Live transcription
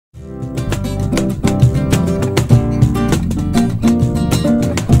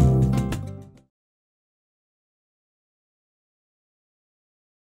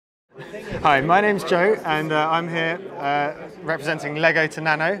Hi, my name's Joe, and I'm here representing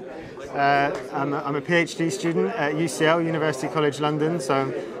Lego2Nano. I'm a PhD student at UCL, University College London, so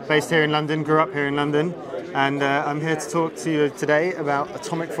I'm based here in London, grew up here in London, and I'm here to talk to you today about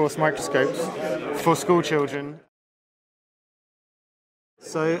atomic force microscopes for school children.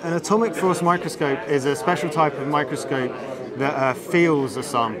 So an atomic force microscope is a special type of microscope that feels a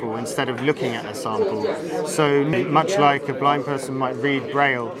sample instead of looking at a sample. So much like a blind person might read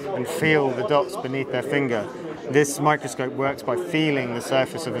Braille and feel the dots beneath their finger, this microscope works by feeling the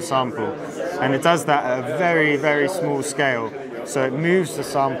surface of a sample. And it does that at a very, very small scale. So it moves the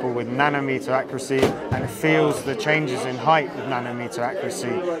sample with nanometer accuracy and feels the changes in height with nanometer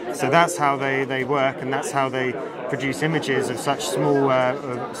accuracy. So that's how they work, and that's how they produce images of such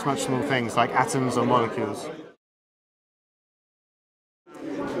small things like atoms or molecules.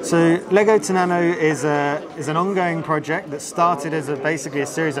 So Lego2Nano is an ongoing project that started as basically a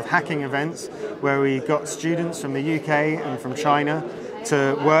series of hacking events where we got students from the UK and from China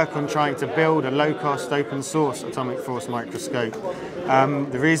to work on trying to build a low-cost, open-source atomic force microscope.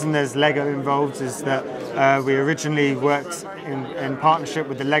 The reason there's Lego involved is that we originally worked in partnership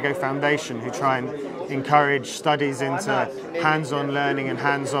with the Lego Foundation, who try and encourage studies into hands-on learning and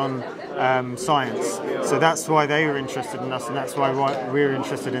hands-on science. So that's why they were interested in us, and that's why we're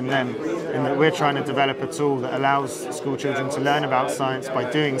interested in them, in that we're trying to develop a tool that allows school children to learn about science by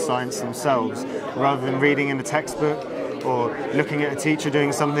doing science themselves, rather than reading in a textbook or looking at a teacher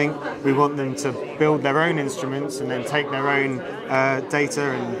doing something. We want them to build their own instruments and then take their own data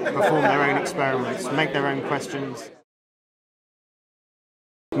and perform their own experiments, make their own questions.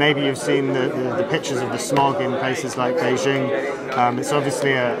 Maybe you've seen the pictures of the smog in places like Beijing. It's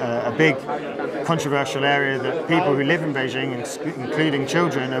obviously a big controversial area that people who live in Beijing, including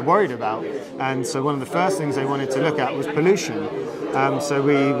children, are worried about. And so one of the first things they wanted to look at was pollution. So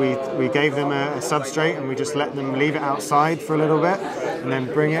we gave them a substrate, and we just let them leave it outside for a little bit, and then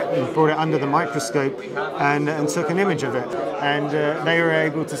brought it under the microscope and took an image of it. And they were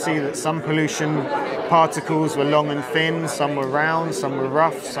able to see that some pollution particles were long and thin, some were round, some were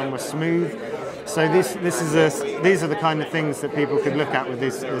rough, some were smooth. So these are the kind of things that people could look at with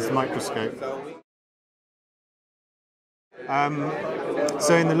this microscope.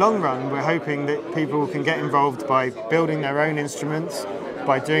 So in the long run, we're hoping that people can get involved by building their own instruments,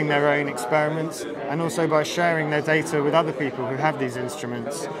 by doing their own experiments, and also by sharing their data with other people who have these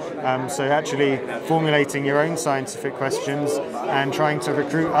instruments. So actually formulating your own scientific questions and trying to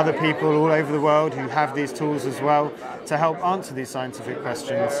recruit other people all over the world who have these tools as well to help answer these scientific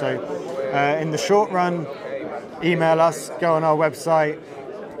questions. So in the short run, email us, go on our website,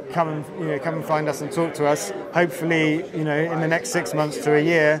 come and find us and talk to us. Hopefully, in the next 6 months to a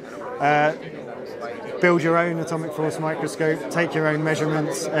year, build your own atomic force microscope, take your own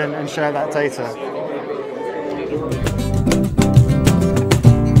measurements, and share that data.